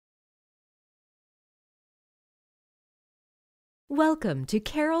Welcome to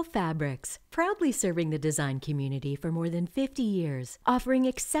Carole Fabrics, proudly serving the design community for more than 50 years, offering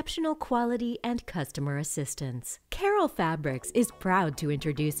exceptional quality and customer assistance. Carole Fabrics is proud to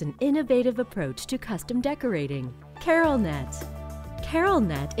introduce an innovative approach to custom decorating, Carolenet.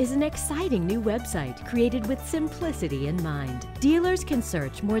 Carolenet is an exciting new website created with simplicity in mind. Dealers can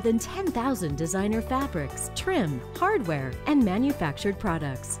search more than 10,000 designer fabrics, trim, hardware, and manufactured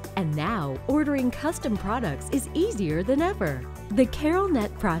products. And now, ordering custom products is easier than ever. The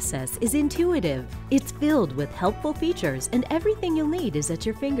Carolenet process is intuitive. It's filled with helpful features and everything you'll need is at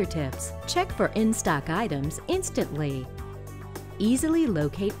your fingertips. Check for in-stock items instantly. Easily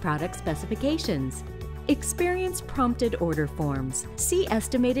locate product specifications. Experience prompted order forms. See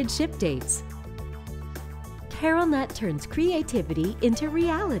estimated ship dates. Carolenet turns creativity into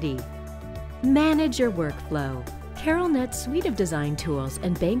reality. Manage your workflow. Carolenet's suite of design tools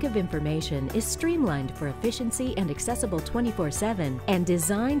and bank of information is streamlined for efficiency and accessible 24/7 and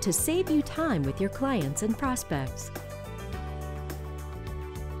designed to save you time with your clients and prospects.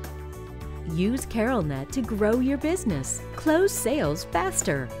 Use Carolenet to grow your business, close sales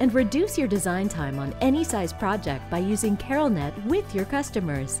faster, and reduce your design time on any size project by using Carolenet with your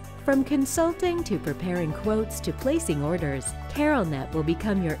customers. From consulting to preparing quotes to placing orders, Carolenet will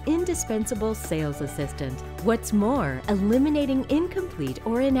become your indispensable sales assistant. What's more, eliminating incomplete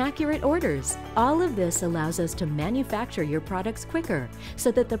or inaccurate orders. All of this allows us to manufacture your products quicker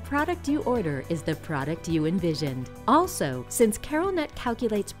so that the product you order is the product you envisioned. Also, since Carolenet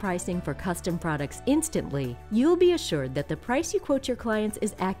calculates pricing for custom products instantly, you'll be assured that the price you quote your clients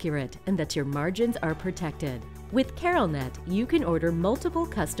is accurate and that your margins are protected. With Carolenet, you can order multiple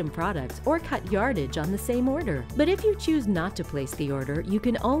custom products or cut yardage on the same order. But if you choose not to place the order, you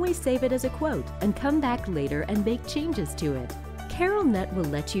can always save it as a quote and come back later and make changes to it. Carolenet will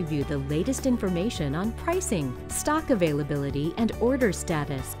let you view the latest information on pricing, stock availability, and order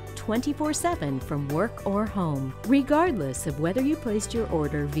status 24/7 from work or home, regardless of whether you placed your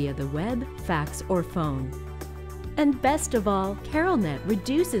order via the web, fax, or phone. And best of all, Carolenet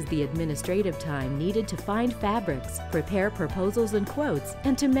reduces the administrative time needed to find fabrics, prepare proposals and quotes,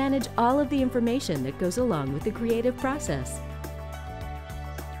 and to manage all of the information that goes along with the creative process.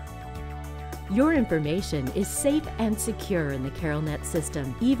 Your information is safe and secure in the Carolenet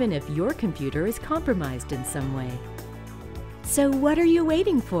system, even if your computer is compromised in some way. So what are you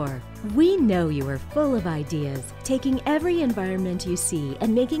waiting for? We know you are full of ideas, taking every environment you see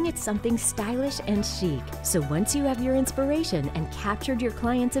and making it something stylish and chic. So once you have your inspiration and captured your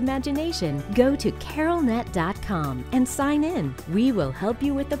client's imagination, go to Carolenet.com and sign in. We will help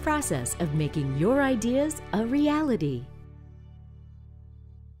you with the process of making your ideas a reality.